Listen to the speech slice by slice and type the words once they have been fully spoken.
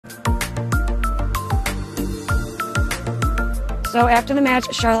So after the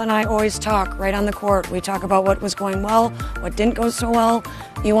match, Charlotte and I always talk right on the court. We talk about what was going well, what didn't go so well.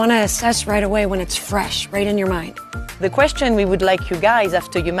 You want to assess right away when it's fresh, right in your mind. The question we would like you guys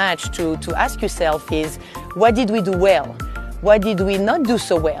after your match to ask yourself is, what did we do well? What did we not do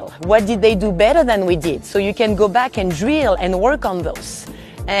so well? What did they do better than we did? So you can go back and drill and work on those.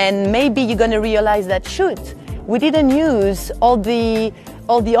 And maybe you're going to realize that, shoot, we didn't use all the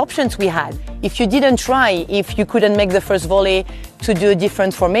options we had. If you didn't try, if you couldn't make the first volley to do a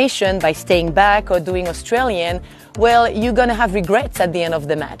different formation by staying back or doing Australian, well, you're going to have regrets at the end of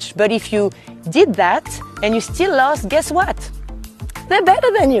the match. But if you did that and you still lost, guess what? They're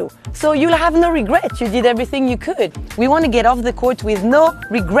better than you. So you'll have no regrets. You did everything you could. We want to get off the court with no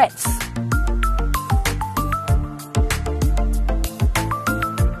regrets.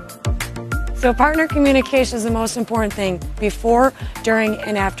 So partner communication is the most important thing before, during,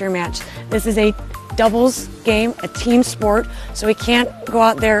 and after a match. This is a doubles game, a team sport, so we can't go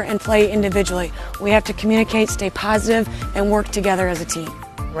out there and play individually. We have to communicate, stay positive, and work together as a team.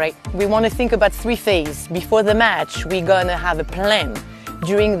 Right. We want to think about 3 phases. Before the match, we're going to have a plan.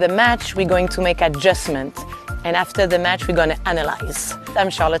 During the match, we're going to make adjustments. And after the match, we're going to analyze. I'm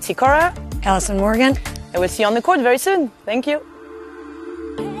Charlotte Sikora. Allison Morgan. And we'll see you on the court very soon. Thank you.